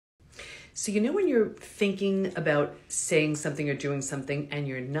So, when you're thinking about saying something or doing something and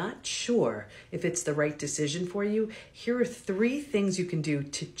you're not sure if it's the right decision for you, here are 3 things you can do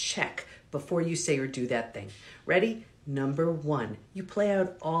to check before you say or do that thing. Ready? Number 1, you play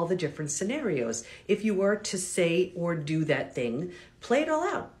out all the different scenarios. If you were to say or do that thing, play it all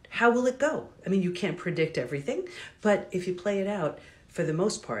out. How will it go? I mean, you can't predict everything, but if you play it out, for the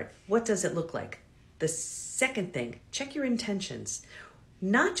most part, what does it look like? The second thing, check your intentions.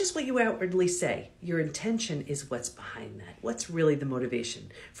 Not just what you outwardly say. Your intention is what's behind that. What's really the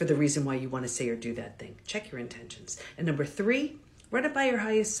motivation for the reason why you want to say or do that thing? Check your intentions. And number 3, run it by your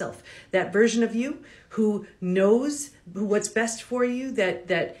highest self. That version of you who knows what's best for you,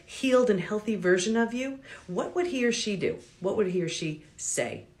 that healed and healthy version of you, what would he or she do? What would he or she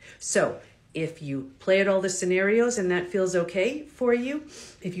say? So if you play out all the scenarios and that feels okay for you,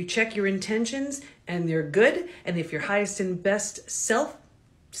 if you check your intentions and they're good, and if your highest and best self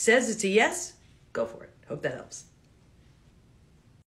says it's a yes, go for it. Hope that helps.